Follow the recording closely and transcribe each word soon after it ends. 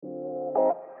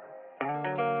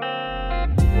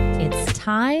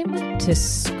time to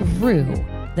screw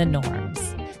the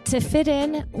norms. To fit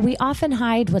in, we often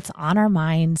hide what's on our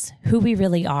minds, who we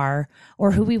really are, or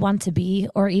who we want to be,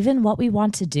 or even what we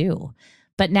want to do.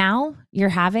 But now you're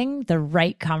having the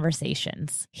right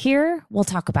conversations. Here, we'll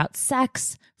talk about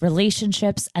sex,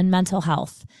 relationships, and mental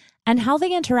health, and how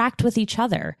they interact with each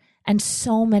other, and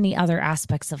so many other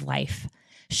aspects of life.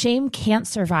 Shame can't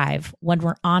survive when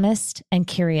we're honest and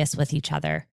curious with each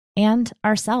other and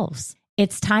ourselves.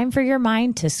 It's time for your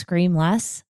mind to scream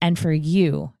less and for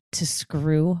you to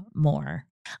screw more.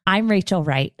 I'm Rachel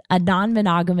Wright, a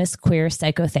non-monogamous queer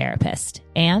psychotherapist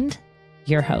and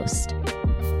your host.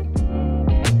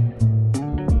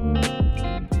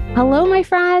 Hello, my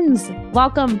friends.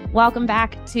 Welcome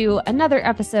back to another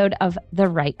episode of The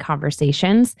Right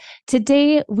Conversations.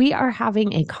 Today, we are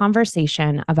having a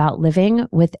conversation about living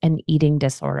with an eating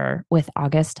disorder with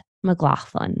August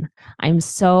McLaughlin. I'm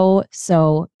so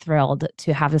thrilled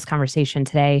to have this conversation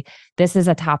today. This is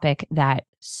a topic that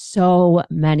so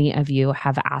many of you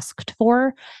have asked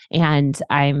for, and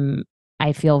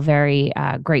I feel very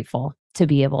grateful to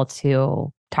be able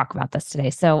to talk about this today.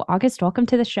 So, August, welcome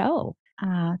to the show.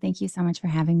 Thank you so much for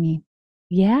having me.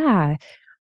 Yeah.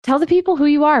 Tell the people who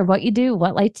you are, what you do,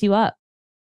 what lights you up.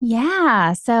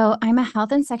 Yeah. So I'm a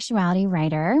health and sexuality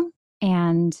writer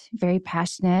and very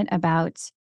passionate about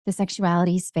the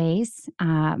sexuality space.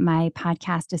 My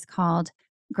podcast is called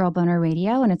Girl Boner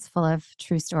Radio, and it's full of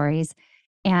true stories.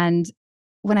 And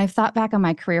when I've thought back on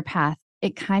my career path,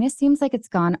 it kind of seems like it's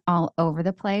gone all over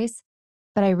the place.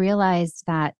 But I realized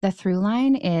that the through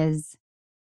line is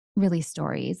really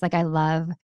stories. Like, I love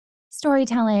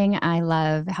storytelling. I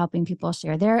love helping people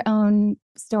share their own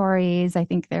stories. I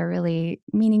think they're really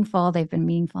meaningful. They've been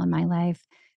meaningful in my life.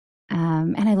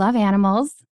 And I love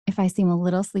animals. If I seem a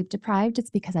little sleep deprived, it's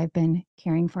because I've been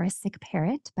caring for a sick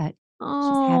parrot, but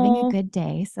she's having a good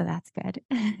day. So that's good.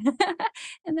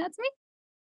 And that's me.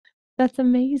 That's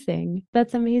amazing.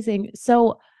 That's amazing.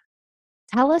 So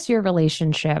tell us your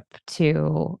relationship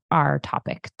to our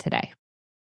topic today.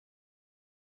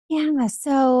 Yeah.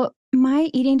 So my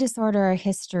eating disorder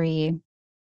history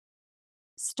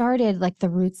started, like, the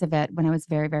roots of it when I was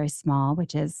very, very small,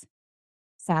 which is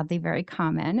sadly very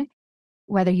common,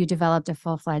 whether you developed a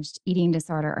full-fledged eating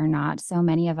disorder or not. So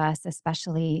many of us,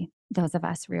 especially those of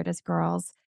us reared as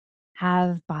girls,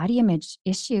 have body image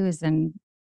issues and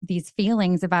these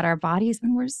feelings about our bodies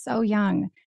when we're so young.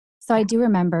 So I do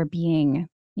remember being,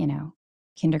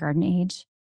 kindergarten age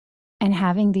and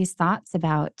having these thoughts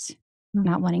about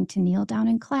not wanting to kneel down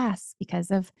in class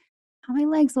because of how my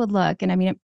legs would look. And I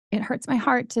mean, it hurts my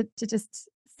heart to just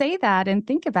say that and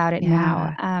think about it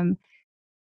now.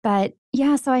 But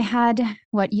yeah, so I had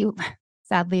what you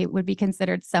sadly would be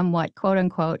considered somewhat, quote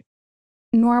unquote,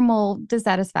 normal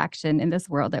dissatisfaction in this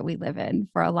world that we live in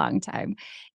for a long time.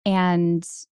 And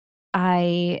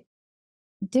I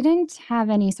didn't have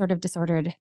any sort of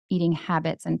disordered eating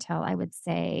habits until, I would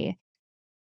say,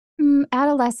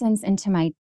 adolescence into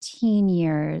my teen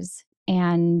years.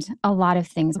 And a lot of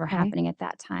things were happening at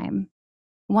that time.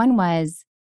 One was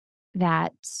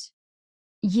that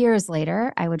years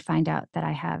later, I would find out that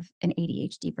I have an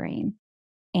ADHD brain,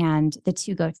 and the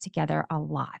two go together a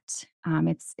lot.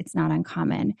 It's not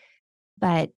uncommon,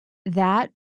 but that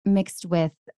mixed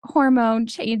with hormone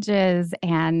changes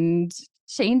and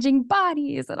changing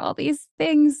bodies and all these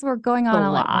things were going on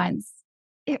all at once.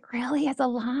 It really is a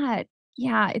lot.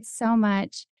 Yeah, it's so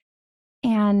much.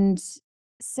 And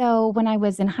so when I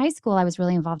was in high school, I was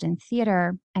really involved in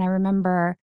theater. And I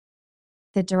remember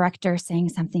the director saying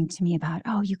something to me about,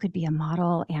 oh, you could be a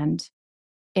model. And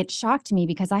it shocked me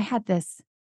because I had this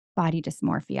body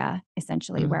dysmorphia,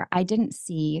 essentially, where I didn't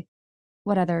see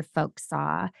what other folks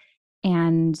saw.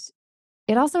 And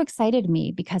it also excited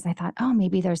me because I thought, oh,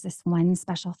 maybe there's this one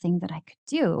special thing that I could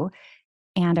do.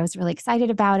 And I was really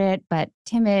excited about it, but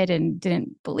timid and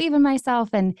didn't believe in myself.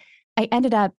 And I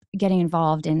ended up getting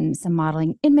involved in some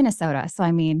modeling in Minnesota. So,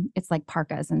 I mean, it's like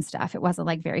parkas and stuff. It wasn't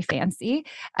like very fancy.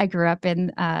 I grew up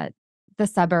in the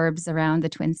suburbs around the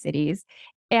Twin Cities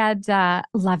and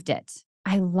loved it.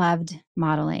 I loved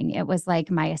modeling. It was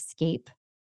like my escape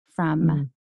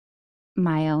from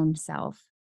my own self.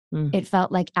 It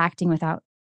felt like acting without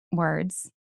words,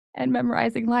 and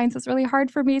memorizing lines was really hard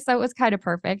for me. So it was kind of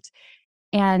perfect.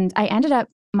 And I ended up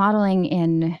modeling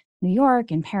in New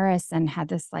York and Paris and had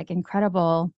this like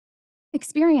incredible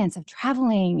experience of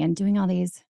traveling and doing all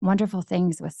these wonderful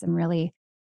things with some really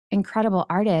incredible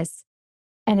artists.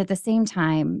 And at the same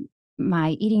time,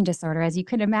 my eating disorder, as you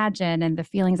can imagine, and the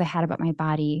feelings I had about my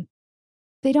body,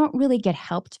 they don't really get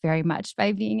helped very much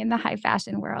by being in the high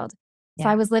fashion world. So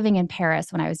I was living in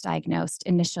Paris when I was diagnosed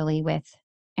initially with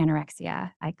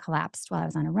anorexia. I collapsed while I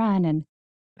was on a run, and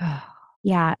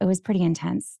yeah, it was pretty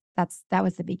intense. That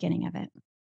was the beginning of it.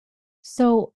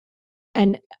 So,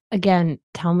 and again,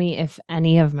 tell me if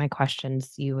any of my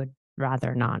questions you would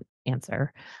rather not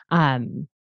answer.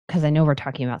 Because I know we're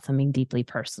talking about something deeply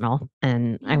personal,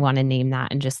 and I want to name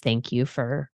that and just thank you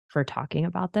for talking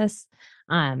about this.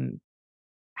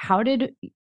 How did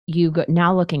you go,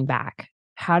 now looking back,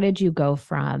 how did you go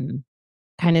from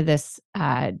kind of this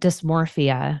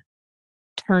dysmorphia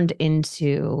turned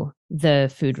into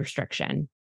the food restriction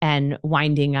and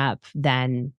winding up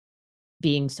then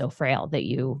being so frail that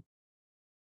you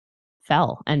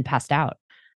fell and passed out?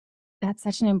 That's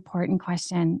such an important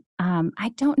question.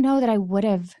 I don't know that I would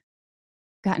have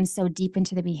gotten so deep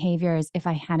into the behaviors if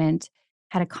I hadn't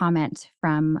had a comment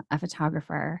from a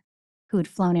photographer who had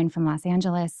flown in from Los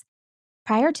Angeles.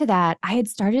 Prior to that, I had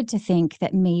started to think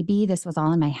that maybe this was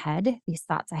all in my head, these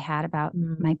thoughts I had about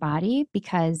my body,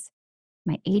 because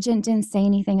my agent didn't say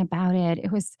anything about it.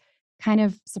 It was kind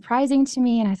of surprising to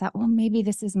me. And I thought, well, maybe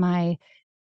this is my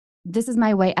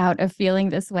way out of feeling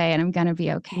this way, and I'm going to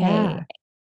be okay. Yeah.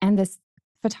 And this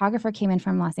photographer came in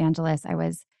from Los Angeles. I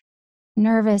was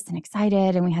nervous and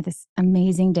excited, and we had this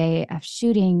amazing day of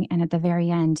shooting. And at the very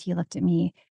end, he looked at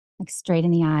me like straight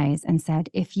in the eyes and said,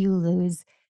 if you lose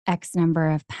X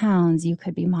number of pounds, you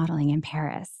could be modeling in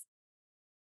Paris.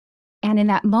 And in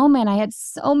that moment, I had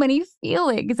so many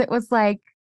feelings. It was like,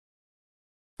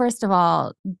 first of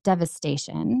all,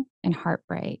 devastation and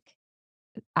heartbreak.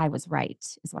 I was right,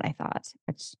 is what I thought,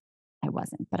 which I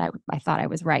wasn't, but I thought I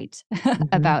was right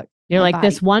about. You're like, body.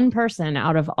 this one person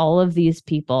out of all of these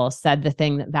people said the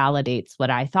thing that validates what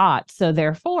I thought. So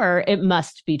therefore, it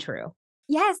must be true.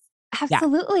 Yes,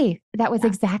 absolutely. Yeah. That was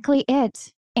exactly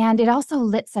it. And it also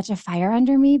lit such a fire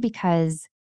under me, because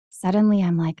suddenly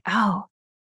I'm like, oh,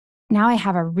 now I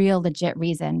have a real legit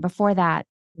reason. Before that,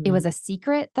 it was a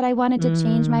secret that I wanted to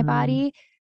change my body.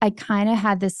 I kind of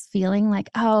had this feeling like,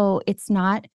 oh, it's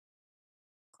not,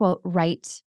 quote,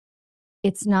 right.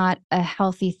 It's not a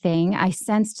healthy thing. I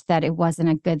sensed that it wasn't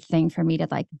a good thing for me to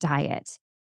like diet.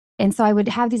 And so I would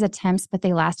have these attempts, but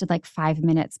they lasted like 5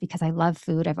 minutes, because I love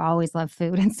food. I've always loved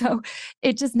food. And so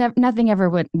it just, nothing ever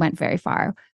went very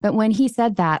far. But when he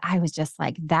said that, I was just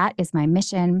like, that is my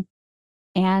mission.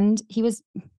 And he was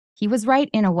right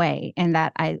in a way, in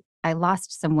that I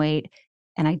lost some weight,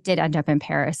 and I did end up in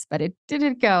Paris, but it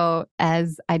didn't go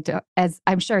as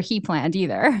I'm sure he planned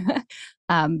either.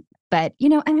 But,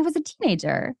 and I was a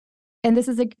teenager, and this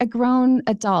is a grown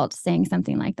adult saying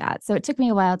something like that. So it took me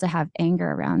a while to have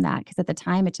anger around that, because at the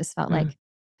time it just felt like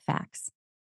facts.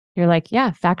 You're like,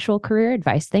 yeah, factual career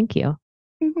advice. Thank you.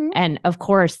 And of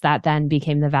course, that then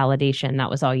became the validation. That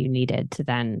was all you needed to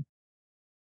then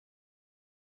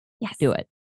do it.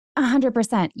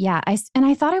 100%. Yeah. I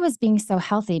thought I was being so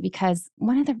healthy, because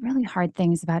one of the really hard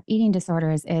things about eating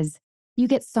disorders is you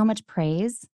get so much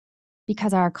praise,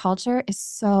 because our culture is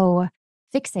so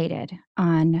fixated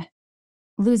on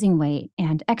losing weight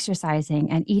and exercising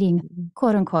and eating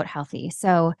quote unquote healthy.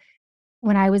 So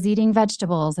when I was eating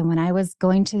vegetables and when I was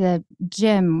going to the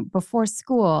gym before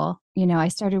school, I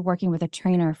started working with a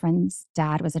trainer. A friend's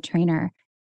dad was a trainer,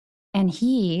 and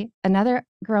he, another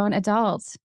grown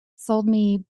adult, sold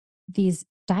me these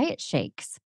diet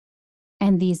shakes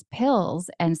and these pills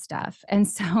and stuff. And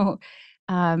so,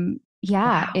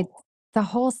 the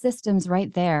whole system's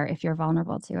right there if you're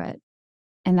vulnerable to it.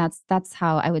 And that's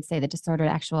how I would say the disordered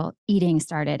actual eating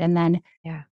started. And then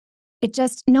it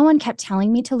just, no one kept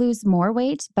telling me to lose more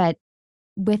weight. But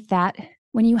with that,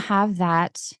 when you have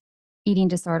that eating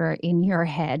disorder in your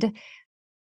head,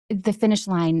 the finish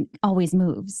line always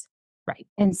moves. Right.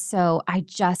 And so I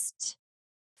just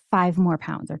 5 more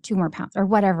pounds or 2 more pounds or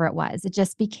whatever it was. It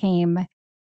just became,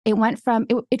 it went from,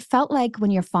 it felt like when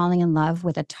you're falling in love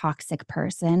with a toxic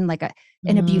person, like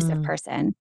an abusive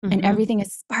person, and everything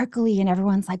is sparkly and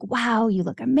everyone's like, wow, you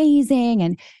look amazing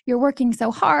and you're working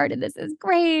so hard and this is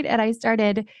great. And I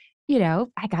started,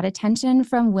 I got attention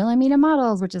from Wilhelmina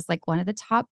Models, which is like one of the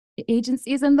top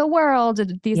agencies in the world.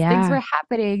 And these things were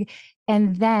happening.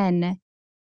 And then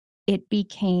it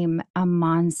became a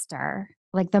monster,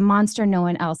 like the monster no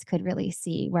one else could really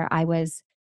see, where I was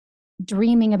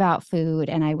dreaming about food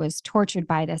and I was tortured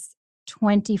by this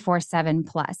 24/7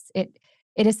 plus.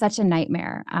 It is such a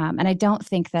nightmare. And I don't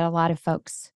think that a lot of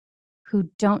folks who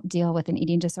don't deal with an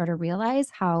eating disorder realize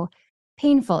how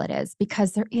painful it is,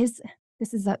 because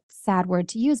this is a sad word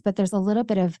to use, but there's a little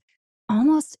bit of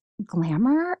almost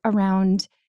glamour around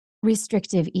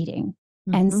restrictive eating.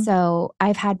 And so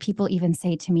I've had people even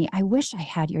say to me, I wish I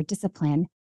had your discipline,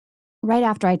 right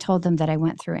after I told them that I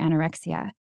went through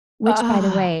anorexia. which by the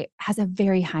way, has a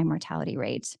very high mortality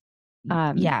rate.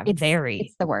 Yeah,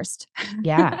 It's the worst.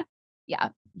 Yeah. Yeah.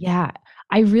 Yeah.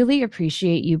 I really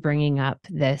appreciate you bringing up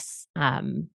this,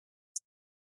 the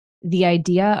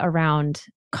idea around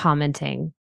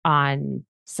commenting on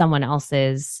someone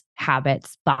else's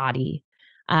habits, body.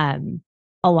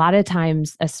 A lot of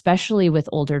times, especially with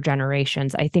older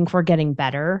generations, I think we're getting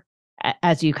better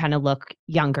as you kind of look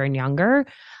younger and younger.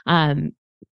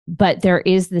 But there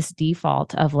is this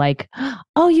default of like,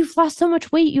 oh, you've lost so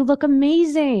much weight. You look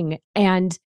amazing.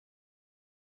 And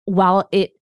while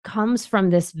it comes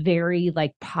from this very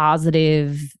like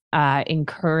positive,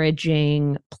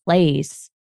 encouraging place,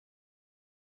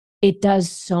 it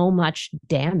does so much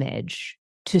damage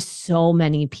to so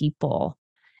many people.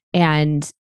 And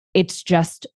it's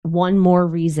just one more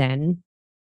reason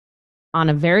on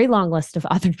a very long list of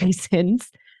other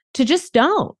reasons to just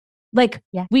don't. Like,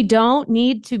 Yeah. we don't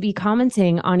need to be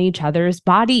commenting on each other's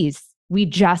bodies. We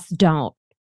just don't.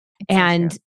 It's so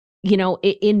And, true. you know,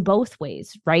 in both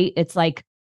ways, right? It's like,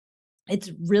 it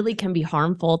really can be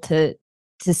harmful to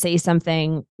say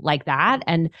something like that.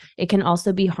 And it can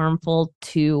also be harmful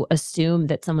to assume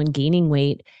that someone gaining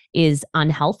weight is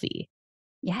unhealthy.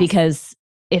 Yes. Because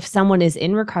if someone is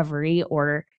in recovery,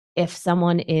 or if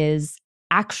someone is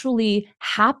actually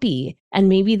happy and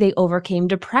maybe they overcame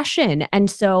depression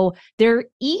and so they're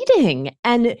eating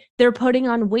and they're putting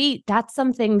on weight, that's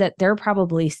something that they're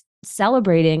probably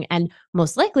celebrating and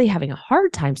most likely having a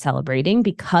hard time celebrating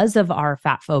because of our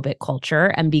fat phobic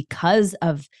culture and because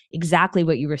of exactly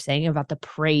what you were saying about the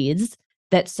praise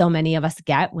that so many of us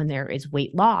get when there is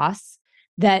weight loss,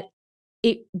 that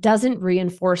it doesn't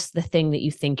reinforce the thing that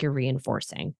you think you're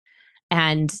reinforcing.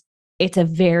 And it's a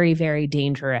very, very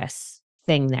dangerous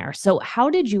thing there. So how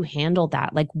did you handle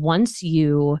that? Like, once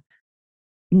you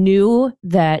knew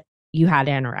that you had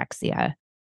anorexia,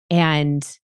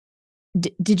 and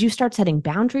did you start setting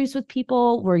boundaries with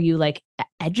people? Were you like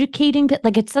educating?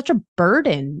 Like, it's such a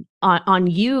burden on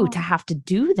you to have to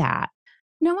do that.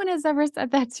 No one has ever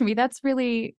said that to me. That's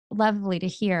really lovely to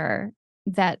hear,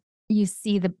 that you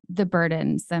see the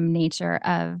burdensome nature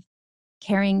of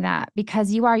carrying that,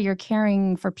 because you're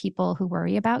caring for people who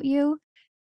worry about you,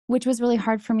 which was really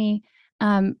hard for me.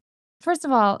 First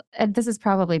of all, this is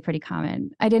probably pretty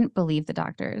common. I didn't believe the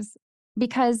doctors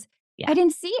because Yeah. I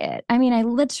didn't see it. I mean, I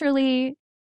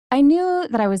knew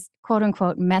that I was quote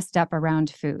unquote messed up around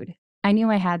food. I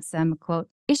knew I had some quote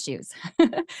issues.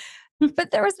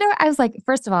 But I was like,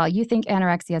 first of all, you think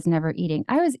anorexia is never eating.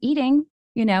 I was eating,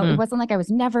 it wasn't like I was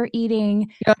never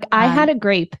eating. You're like, I had a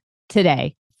grape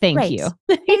today. Thank Right. you.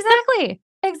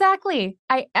 Exactly.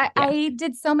 I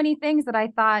did so many things that I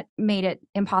thought made it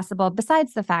impossible,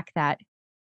 besides the fact that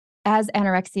as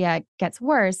anorexia gets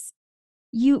worse,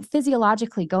 you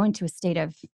physiologically go into a state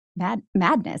of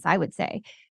madness, I would say.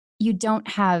 You don't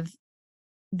have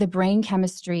the brain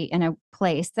chemistry in a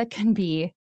place that can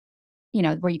be,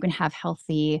 where you can have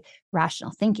healthy,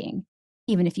 rational thinking,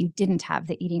 even if you didn't have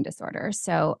the eating disorder.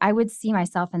 So I would see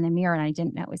myself in the mirror and I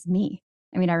didn't know it was me.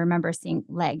 I mean, I remember seeing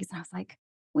legs and I was like,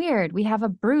 weird, we have a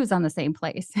bruise on the same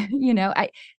place.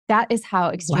 That is how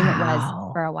extreme it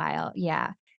was for a while.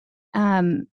 Yeah.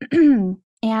 And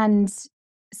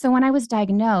so when I was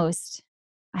diagnosed,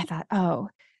 I thought, oh,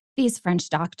 these French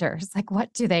doctors, like,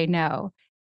 what do they know?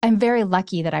 I'm very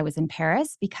lucky that I was in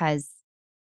Paris because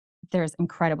there's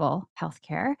incredible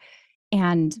healthcare.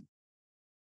 And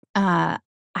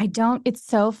it's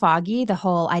so foggy.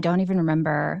 I don't even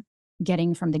remember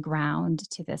getting from the ground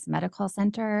to this medical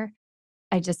center.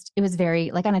 It was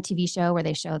very like on a TV show where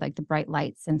they show like the bright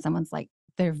lights and someone's like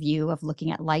their view of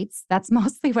looking at lights. That's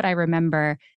mostly what I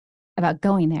remember about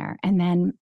going there. And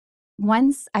then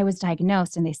once I was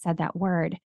diagnosed and they said that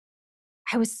word,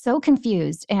 I was so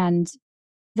confused. And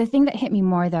the thing that hit me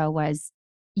more though was,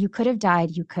 you could have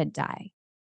died, you could die.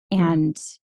 And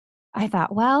I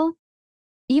thought, well,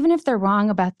 even if they're wrong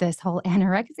about this whole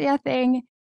anorexia thing,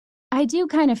 I do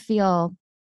kind of feel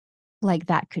like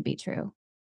that could be true.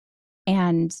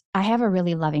 And I have a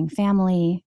really loving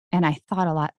family, and I thought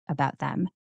a lot about them,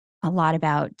 a lot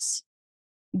about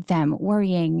them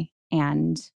worrying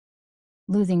and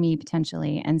losing me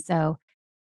potentially. And so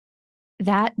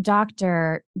that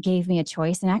doctor gave me a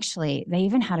choice. And actually, they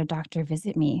even had a doctor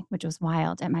visit me, which was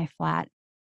wild, at my flat.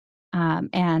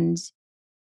 And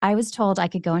I was told I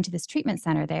could go into this treatment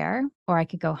center there, or I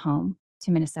could go home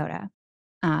to Minnesota.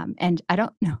 And I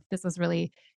don't know if this was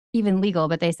really even legal,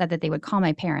 but they said that they would call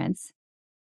my parents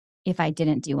if I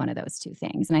didn't do one of those two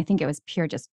things. And I think it was pure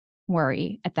just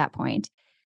worry at that point.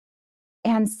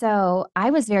 And so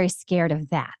I was very scared of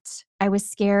that. I was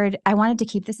scared. I wanted to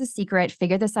keep this a secret,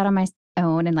 figure this out on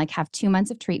own and like have 2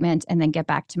 months of treatment and then get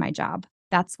back to my job.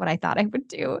 That's what I thought I would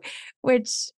do,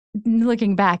 which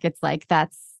looking back, it's like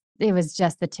it was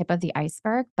just the tip of the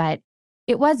iceberg. But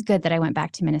it was good that I went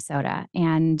back to Minnesota.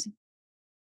 And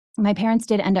my parents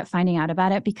did end up finding out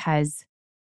about it because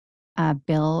a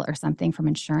bill or something from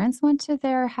insurance went to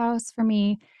their house for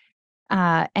me.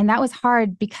 And that was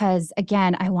hard because,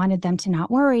 again, I wanted them to not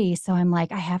worry. So I'm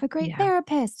like, I have a great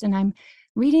therapist and I'm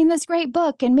reading this great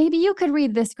book and maybe you could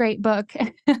read this great book.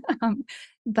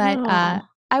 But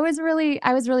I was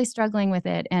really struggling with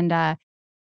it and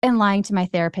lying to my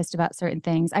therapist about certain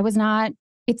things.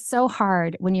 It's so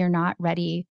hard when you're not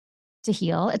ready to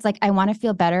heal. It's like, I want to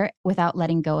feel better without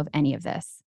letting go of any of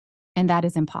this. And that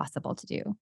is impossible to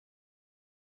do.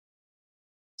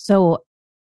 So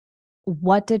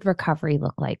what did recovery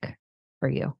look like for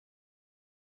you?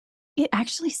 It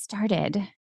actually started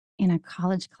in a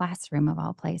college classroom of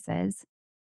all places.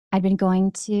 I'd been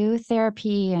going to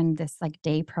therapy and this like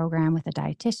day program with a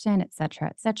dietitian, et cetera,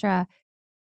 et cetera.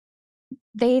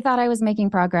 They thought I was making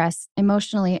progress.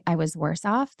 Emotionally, I was worse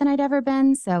off than I'd ever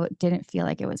been. So it didn't feel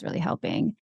like it was really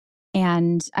helping.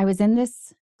 And I was in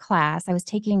this class. I was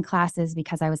taking classes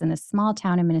because I was in this small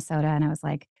town in Minnesota and I was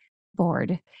like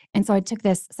bored. And so I took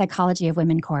this psychology of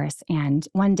women course. And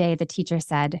one day the teacher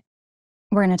said,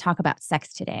 we're going to talk about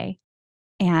sex today.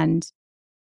 And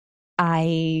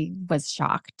I was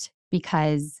shocked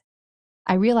because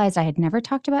I realized I had never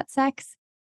talked about sex.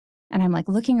 And I'm like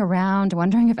looking around,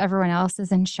 wondering if everyone else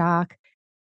is in shock.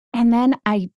 And then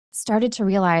I started to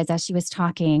realize as she was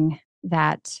talking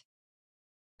that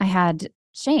I had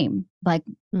shame. Like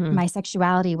my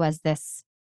sexuality was this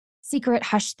secret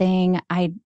hush thing.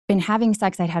 I'd been having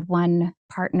sex. I'd had one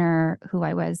partner who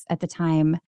I was at the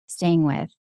time staying with.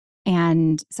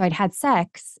 And so I'd had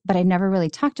sex, but I'd never really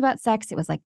talked about sex. It was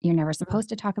like, you're never supposed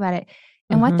to talk about it.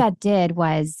 And what that did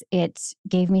was it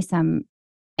gave me some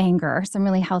anger, some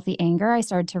really healthy anger. I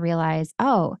started to realize,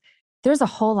 oh, there's a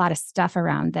whole lot of stuff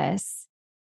around this.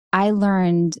 I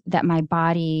learned that my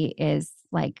body is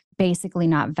like basically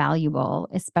not valuable,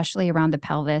 especially around the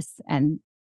pelvis. And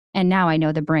now I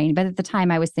know the brain. But at the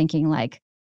time I was thinking like,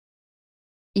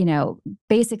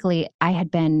 basically I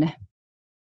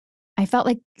felt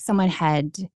like someone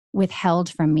had withheld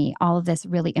from me all of this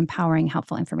really empowering,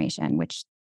 helpful information, which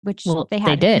they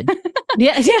had. They did.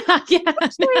 Yeah. They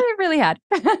really had.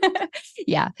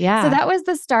 Yeah. So that was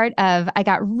the start of, I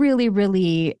got really,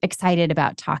 really excited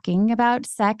about talking about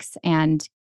sex. And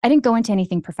I didn't go into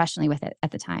anything professionally with it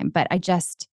at the time, but I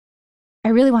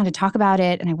really wanted to talk about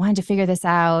it and I wanted to figure this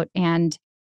out. And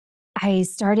I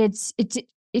started,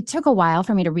 it took a while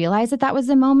for me to realize that was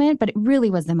the moment, but it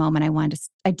really was the moment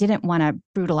I didn't want to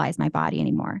brutalize my body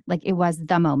anymore. Like it was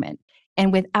the moment.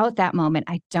 And without that moment,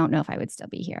 I don't know if I would still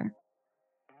be here.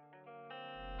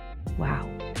 Wow.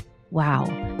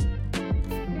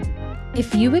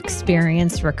 If you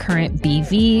experience recurrent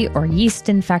BV or yeast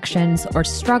infections or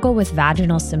struggle with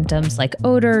vaginal symptoms like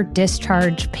odor,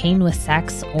 discharge, pain with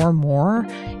sex, or more,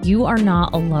 you are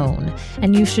not alone,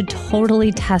 and you should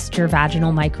totally test your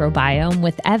vaginal microbiome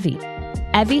with Evie.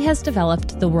 Evie has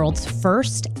developed the world's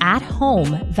first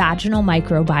at-home vaginal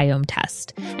microbiome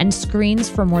test and screens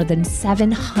for more than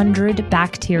 700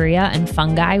 bacteria and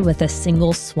fungi with a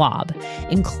single swab,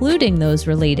 including those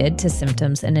related to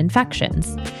symptoms and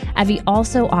infections. Evie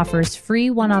also offers free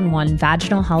one-on-one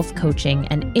vaginal health coaching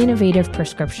and innovative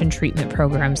prescription treatment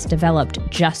programs developed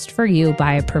just for you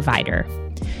by a provider.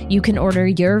 You can order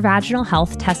your vaginal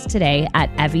health test today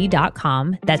at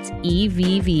evvy.com. That's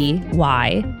EVVY.com,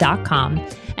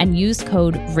 and use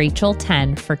code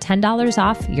Rachel10 for $10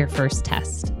 off your first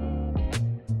test.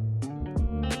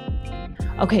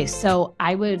 Okay, so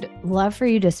I would love for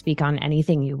you to speak on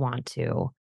anything you want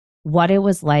to, what it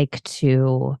was like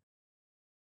to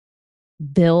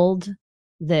build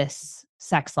this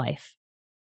sex life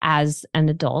as an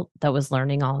adult that was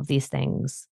learning all of these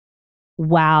things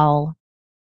while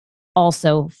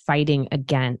also fighting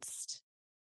against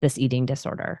this eating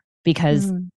disorder.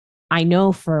 Because I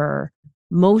know for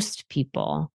most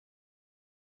people,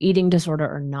 eating disorder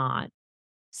or not,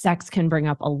 sex can bring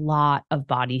up a lot of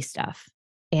body stuff.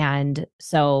 And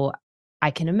so I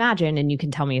can imagine, and you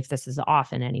can tell me if this is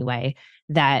off in any way,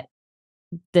 that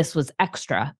this was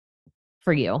extra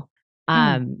for you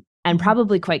and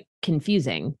probably quite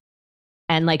confusing.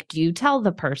 And like, do you tell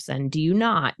the person? Do you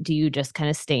not? Do you just kind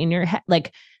of stay in your head?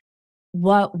 Like,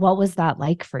 what was that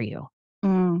like for you?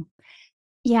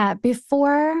 Yeah,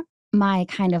 before my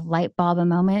kind of light bulb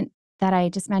moment that I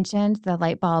just mentioned, the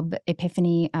light bulb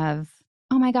epiphany of,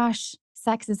 oh my gosh,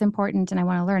 sex is important and I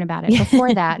want to learn about it.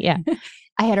 Before that,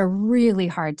 I had a really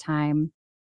hard time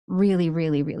really,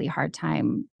 really, really hard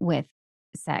time with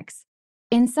sex.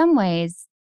 In some ways,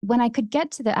 when I could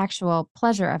get to the actual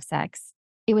pleasure of sex,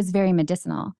 it was very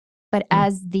medicinal. But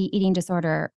as the eating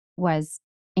disorder was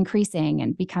increasing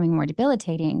and becoming more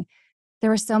debilitating, there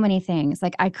were so many things.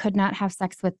 Like I could not have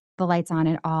sex with the lights on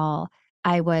at all.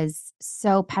 I was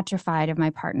so petrified of my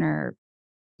partner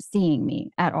seeing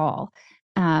me at all.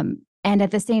 And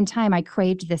at the same time, I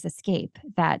craved this escape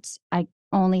that I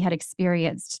only had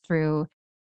experienced through.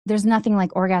 There's nothing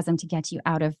like orgasm to get you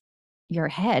out of your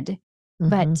head.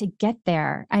 But to get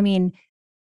there, I mean,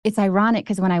 it's ironic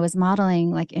because when I was modeling,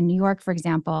 like in New York, for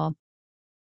example,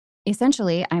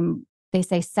 essentially they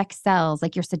say sex sells,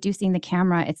 like you're seducing the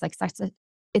camera. It's like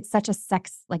it's such a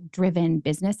sex like driven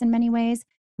business in many ways.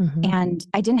 And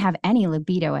I didn't have any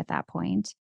libido at that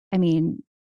point. I mean,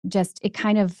 just it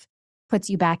kind of puts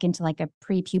you back into like a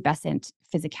prepubescent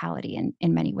physicality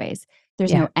in many ways.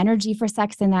 There's no energy for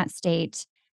sex in that state.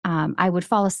 I would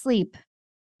fall asleep.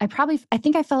 I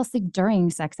think I fell asleep during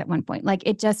sex at one point. Like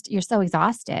you're so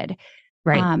exhausted.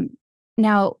 Right.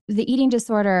 Now the eating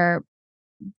disorder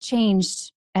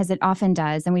changed as it often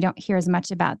does. And we don't hear as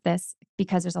much about this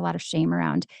because there's a lot of shame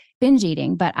around binge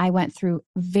eating. But I went through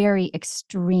very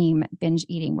extreme binge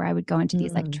eating where I would go into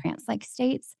these like trance-like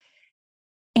states.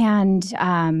 And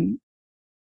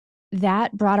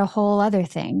that brought a whole other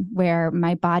thing where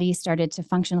my body started to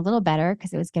function a little better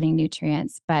because it was getting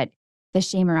nutrients. But the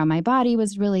shame around my body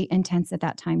was really intense at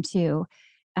that time too.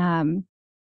 And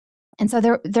so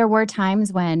there were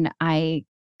times when I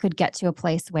could get to a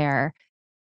place where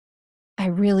I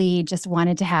really just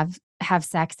wanted to have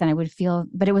sex and I would feel,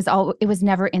 but it was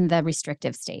never in the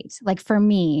restrictive state. Like for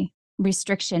me,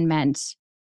 restriction meant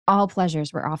all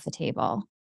pleasures were off the table.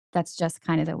 That's just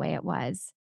kind of the way it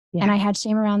was. Yeah. And I had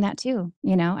shame around that too.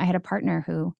 You know, I had a partner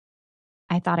who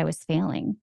I thought I was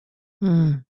failing.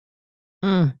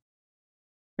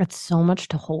 That's so much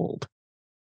to hold.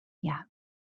 Yeah.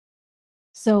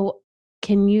 So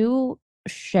can you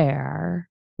share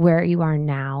where you are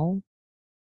now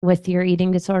with your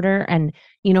eating disorder? And,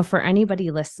 you know, for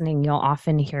anybody listening, you'll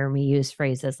often hear me use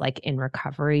phrases like in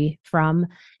recovery from,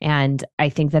 and I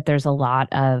think that there's a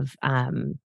lot of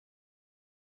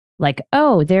like,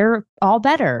 oh, they're all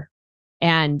better.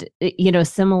 And, you know,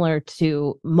 similar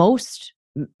to most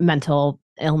mental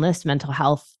illness, mental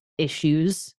health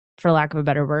issues, for lack of a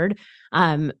better word,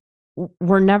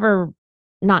 we're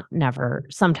not never,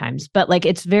 sometimes, but like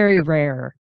it's very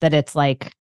rare that it's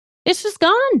like, it's just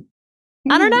gone.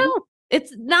 I don't know.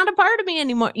 It's not a part of me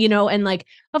anymore, you know? And like,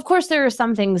 of course, there are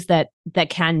some things that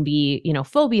can be, you know,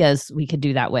 phobias. We could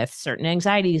do that with certain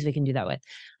anxieties. We can do that with,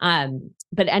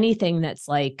 but anything that's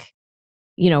like,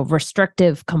 you know,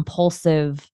 restrictive,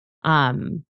 compulsive,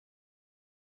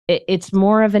 it's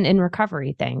more of an in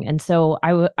recovery thing. And so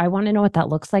I want to know what that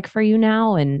looks like for you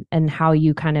now and how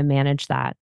you kind of manage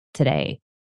that today.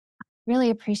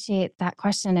 Really appreciate that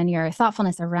question and your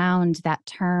thoughtfulness around that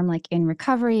term, like in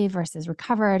recovery versus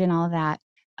recovered and all of that.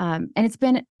 And it's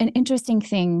been an interesting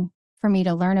thing for me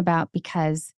to learn about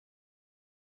because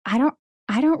I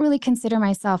don't really consider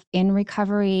myself in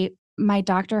recovery. My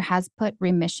doctor has put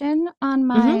remission on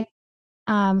my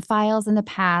files in the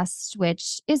past,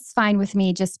 which is fine with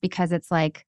me just because it's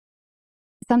like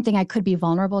something I could be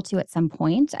vulnerable to at some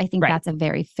point. I think that's a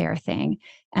very fair thing.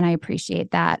 And I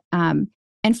appreciate that.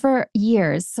 And for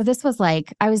years, so this was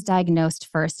like, I was diagnosed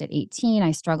first at 18.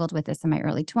 I struggled with this in my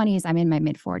early 20s. I'm in my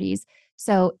mid 40s.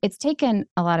 So it's taken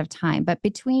a lot of time, but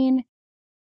between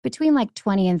like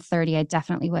 20 and 30, I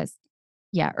definitely was,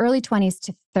 early 20s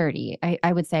to 30.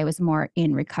 I would say I was more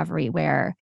in recovery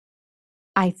where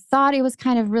I thought it was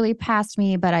kind of really past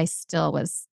me, but I still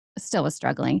was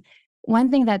struggling. One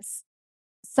thing that's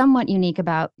somewhat unique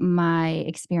about my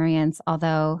experience,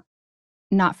 although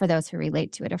not for those who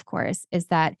relate to it, of course, is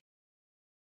that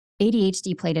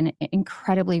ADHD played an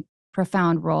incredibly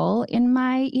profound role in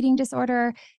my eating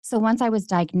disorder. So once I was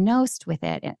diagnosed with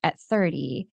it at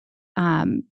 30,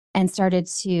 and started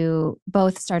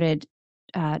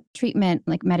treatment,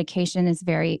 like medication is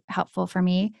very helpful for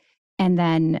me. And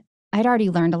then I'd already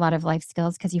learned a lot of life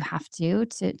skills because you have to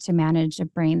manage a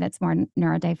brain that's more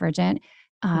neurodivergent.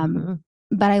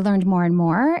 But I learned more and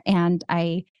more, and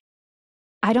I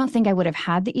don't think I would have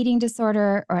had the eating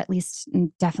disorder, or at least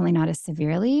definitely not as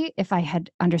severely, if I had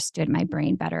understood my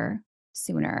brain better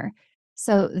sooner.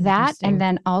 So that, and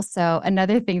then also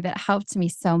another thing that helped me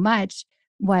so much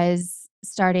was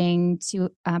starting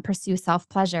to pursue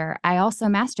self-pleasure. I also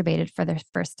masturbated for the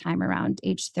first time around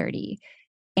age 30.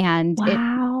 And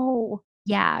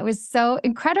it was so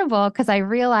incredible because I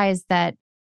realized that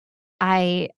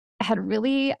I had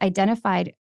really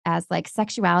identified as like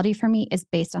sexuality for me is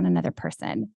based on another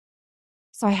person.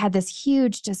 So I had this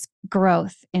huge just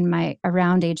growth in my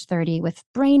around age 30 with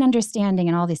brain understanding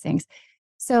and all these things.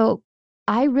 So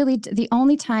I really, the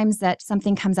only times that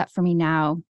something comes up for me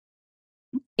now,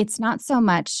 it's not so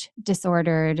much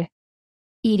disordered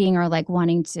eating or like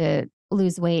wanting to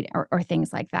lose weight or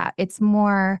things like that. It's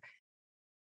more,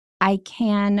 I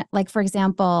can, like, for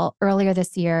example, earlier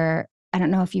this year, I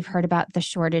don't know if you've heard about the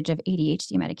shortage of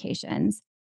ADHD medications,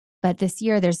 but this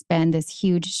year there's been this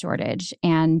huge shortage.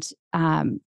 And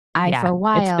for a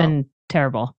while, it's been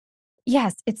terrible.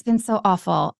 Yes, it's been so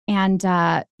awful. And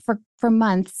for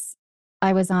months,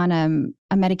 I was on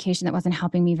a medication that wasn't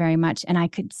helping me very much. And I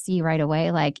could see right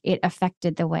away, like it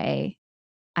affected the way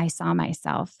I saw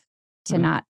myself to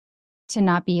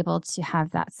not be able to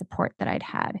have that support that I'd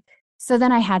had. So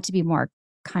then I had to be more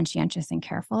conscientious and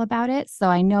careful about it. So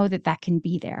I know that can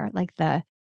be there, like the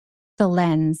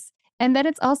lens. And then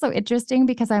it's also interesting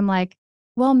because I'm like,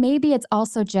 well, maybe it's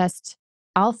also just,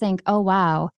 I'll think, oh,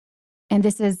 wow. And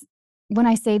this is, when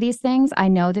I say these things, I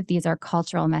know that these are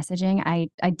cultural messaging. I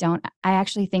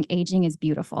actually think aging is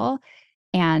beautiful.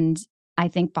 And I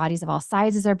think bodies of all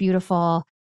sizes are beautiful.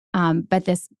 But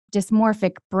this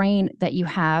dysmorphic brain that you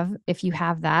have, if you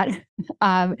have that,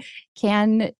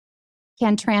 can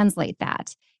translate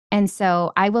that. And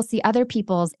so I will see other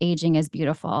people's aging as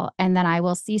beautiful. And then I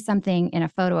will see something in a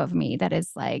photo of me that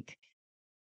is like,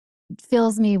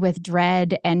 fills me with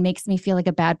dread and makes me feel like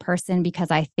a bad person because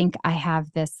I think I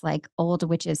have this like old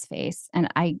witch's face.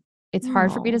 And it's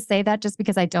hard for me to say that just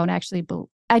because I don't actually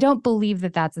I don't believe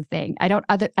that that's a thing. I don't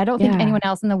think anyone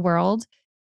else in the world.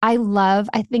 I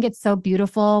think it's so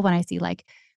beautiful when I see like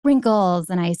wrinkles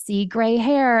and I see gray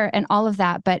hair and all of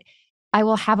that. But I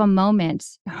will have a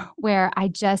moment where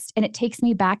and it takes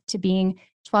me back to being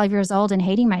 12 years old and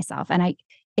hating myself. And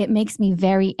it makes me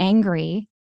very angry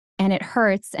and it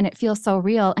hurts and it feels so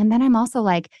real. And then I'm also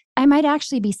like, I might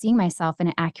actually be seeing myself in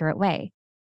an accurate way.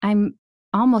 I'm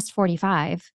almost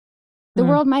 45. The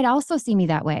world might also see me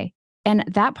that way. And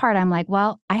that part, I'm like,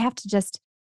 well, I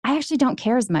actually don't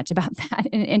care as much about that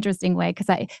in an interesting way.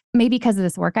 Maybe because of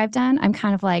this work I've done, I'm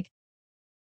kind of like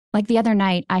the other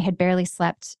night, I had barely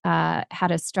slept,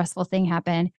 had a stressful thing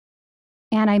happen.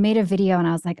 And I made a video and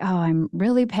I was like, oh, I'm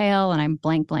really pale and I'm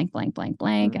blank, blank, blank, blank,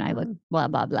 blank. And I look blah,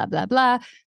 blah, blah, blah, blah.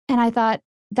 And I thought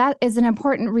that is an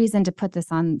important reason to put this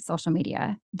on social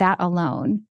media, that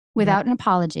alone, without an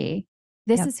apology.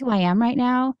 This is who I am right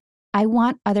now. I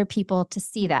want other people to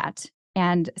see that.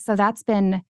 And so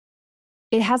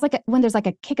it has like when there's like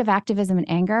a kick of activism and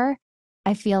anger,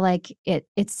 I feel like it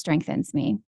strengthens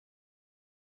me.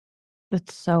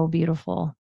 That's so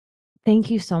beautiful.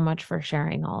 Thank you so much for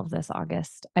sharing all of this,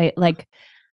 August.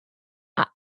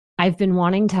 I've been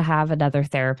wanting to have another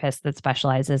therapist that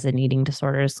specializes in eating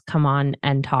disorders come on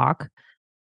and talk.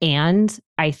 And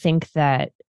I think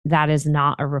that is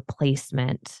not a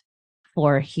replacement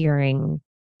for hearing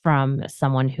from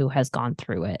someone who has gone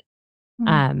through it.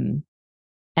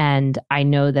 And I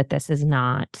know that this is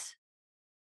not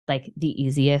like the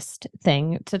easiest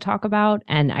thing to talk about.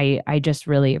 And I just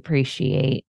really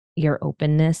appreciate your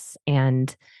openness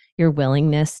and your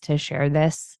willingness to share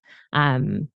this.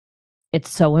 It's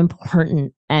so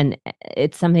important. And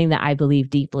it's something that I believe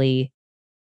deeply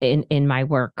in my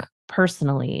work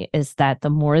personally, is that the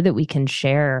more that we can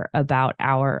share about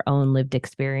our own lived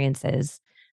experiences,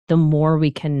 the more we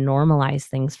can normalize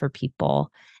things for people,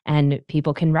 and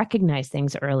people can recognize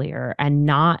things earlier and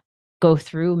not go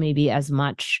through maybe as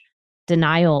much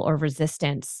denial or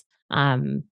resistance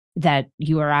that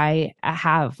you or I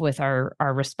have with our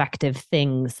respective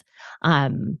things.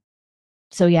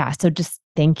 So just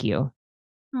thank you.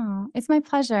 Oh, it's my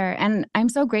pleasure. And I'm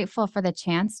so grateful for the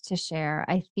chance to share.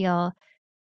 I feel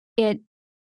it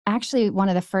actually one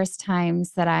of the first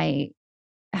times that I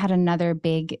had another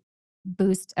big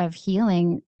boost of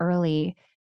healing early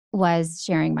was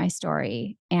sharing my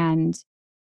story. And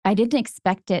I didn't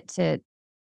expect it to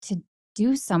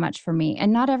do so much for me.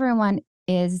 And not everyone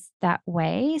is that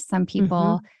way. Some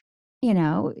people,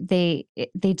 they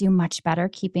do much better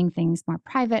keeping things more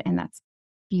private, and that's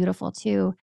beautiful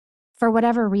too. For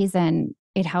whatever reason,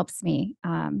 it helps me.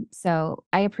 So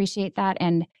I appreciate that.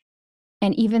 And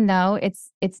even though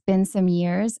it's been some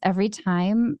years, every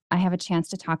time I have a chance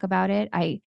to talk about it,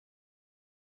 I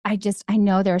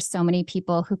know there are so many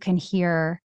people who can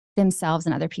hear themselves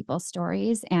and other people's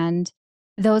stories. And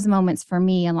those moments for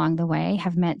me along the way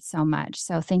have meant so much.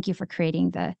 So thank you for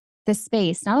creating the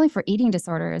space, not only for eating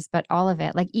disorders, but all of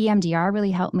it. Like EMDR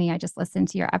really helped me. I just listened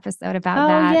to your episode about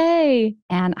that. Oh, yay.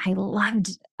 And I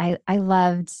loved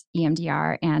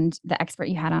EMDR, and the expert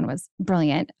you had on was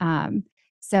brilliant.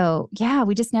 So yeah,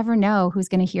 we just never know who's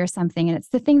going to hear something. And it's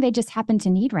the thing they just happen to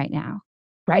need right now.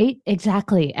 Right?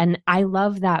 Exactly. And I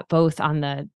love that both on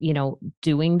the,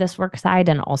 doing this work side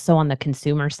and also on the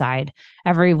consumer side.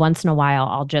 Every once in a while,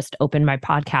 I'll just open my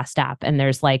podcast app and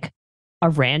there's like a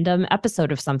random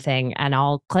episode of something and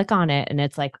I'll click on it and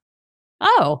it's like,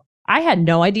 oh, I had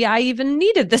no idea I even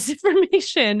needed this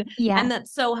information. Yeah. And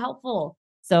that's so helpful.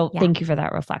 So Yeah. thank you for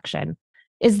that reflection.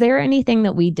 Is there anything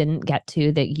that we didn't get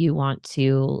to that you want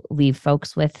to leave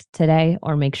folks with today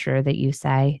or make sure that you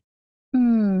say?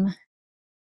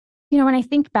 When I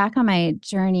think back on my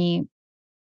journey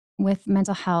with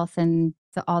mental health and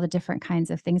all the different kinds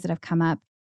of things that have come up,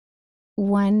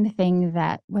 one thing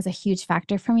that was a huge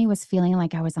factor for me was feeling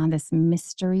like I was on this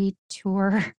mystery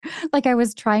tour. Like I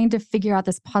was trying to figure out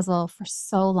this puzzle for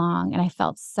so long and I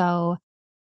felt so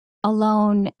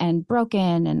alone and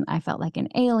broken and I felt like an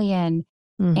alien.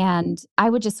 And I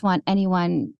would just want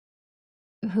anyone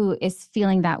who is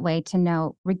feeling that way to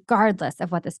know, regardless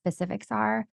of what the specifics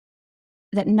are,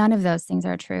 that none of those things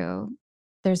are true.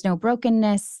 There's no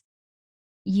brokenness.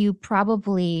 You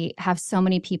probably have so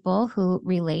many people who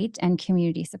relate and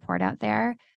community support out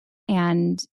there,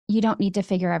 and you don't need to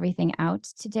figure everything out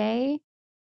today.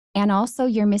 And also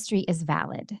your mystery is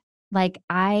valid. Like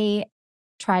I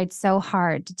tried so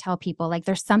hard to tell people like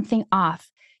there's something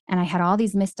off, and I had all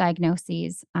these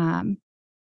misdiagnoses.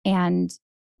 And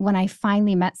when I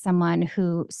finally met someone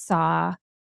who saw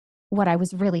what I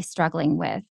was really struggling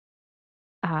with,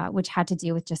 which had to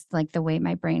do with just like the way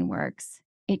my brain works,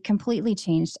 it completely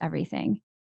changed everything.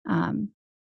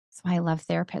 That's why I love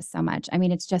therapists so much. I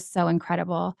mean, it's just so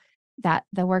incredible that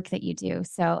the work that you do.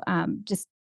 So just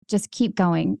keep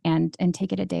going and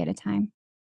take it a day at a time.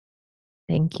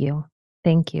 Thank you.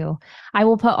 Thank you. I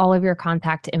will put all of your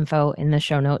contact info in the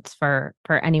show notes for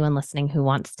anyone listening who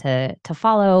wants to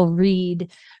follow,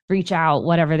 read, reach out,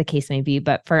 whatever the case may be.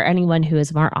 But for anyone who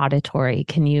is more auditory,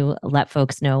 can you let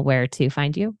folks know where to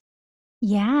find you?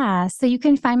 Yeah. So you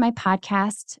can find my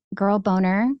podcast, Girl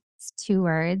Boner, it's 2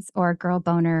 words, or Girl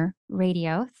Boner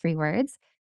Radio, 3 words,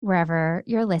 wherever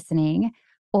you're listening,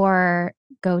 or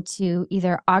go to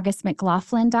either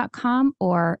augustmclaughlin.com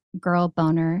or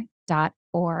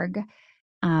girlboner.org.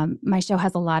 My show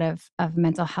has a lot of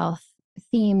mental health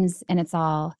themes, and it's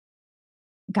all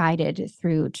guided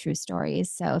through true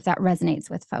stories. So if that resonates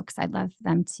with folks, I'd love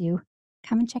them to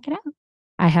come and check it out.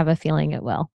 I have a feeling it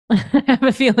will. I have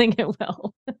a feeling it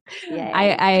will.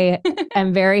 I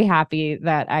am very happy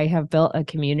that I have built a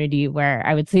community where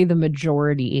I would say the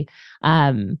majority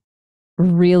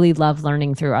really love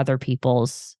learning through other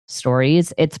people's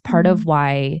stories. It's part of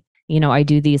why I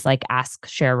do these like ask,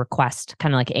 share, request,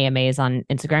 kind of like AMAs on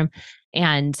Instagram.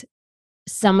 And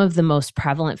some of the most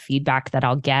prevalent feedback that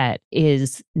I'll get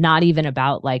is not even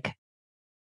about like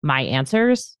my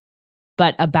answers,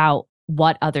 but about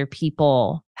what other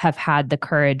people have had the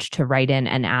courage to write in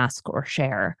and ask or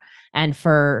share. And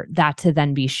for that to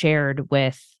then be shared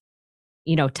with,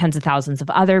 tens of thousands of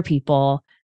other people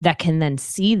that can then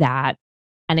see that.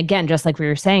 And again, just like we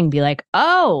were saying, be like,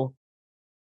 oh,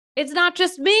 it's not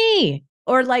just me.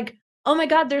 Or like, oh my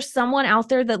God, there's someone out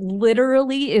there that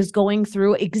literally is going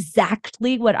through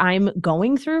exactly what I'm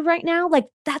going through right now. Like,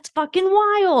 that's fucking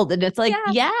wild. And it's like,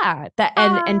 that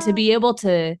and to be able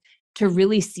to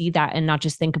really see that and not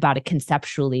just think about it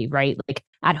conceptually, right? Like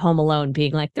at home alone,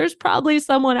 being like, there's probably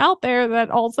someone out there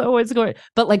that also is going,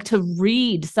 but like to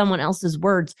read someone else's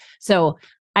words. So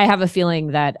I have a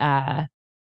feeling that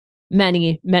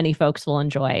many folks will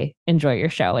enjoy your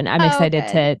show, and I'm excited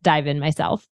to dive in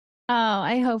myself. Oh,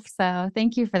 I hope so.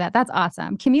 Thank you for that. That's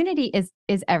awesome. Community is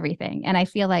everything. And I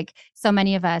feel like so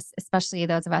many of us, especially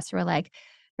those of us who are like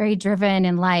very driven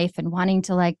in life and wanting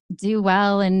to like do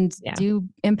well and do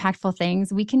impactful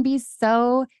things, we can be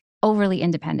so overly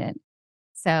independent.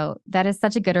 So that is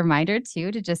such a good reminder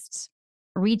too, to just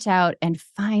reach out and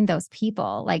find those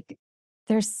people. Like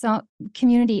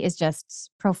community is just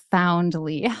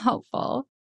profoundly helpful.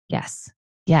 Yes.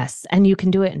 And you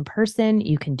can do it in person.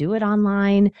 You can do it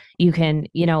online. You can,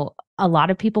 a lot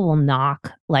of people will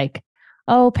knock like,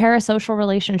 oh, parasocial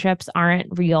relationships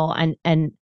aren't real.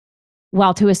 And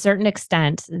while to a certain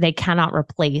extent, they cannot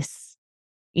replace,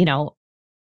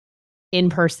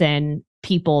 in-person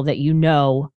people that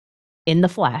in the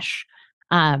flesh.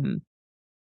 Having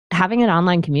an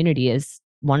online community is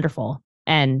wonderful.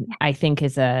 And I think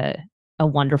is a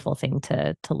wonderful thing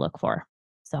to look for.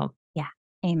 So yeah.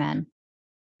 Amen.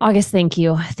 August, thank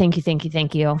you. Thank you,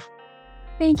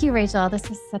 Rachel. This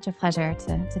was such a pleasure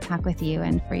to talk with you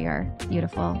and for your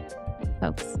beautiful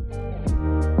folks.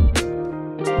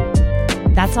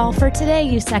 That's all for today,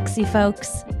 you sexy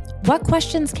folks. What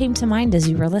questions came to mind as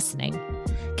you were listening?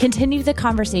 Continue the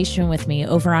conversation with me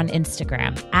over on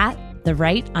Instagram at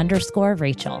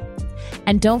 @the_right_Rachel.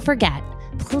 And don't forget,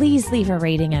 please leave a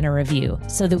rating and a review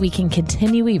so that we can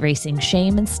continue erasing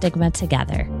shame and stigma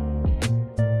together.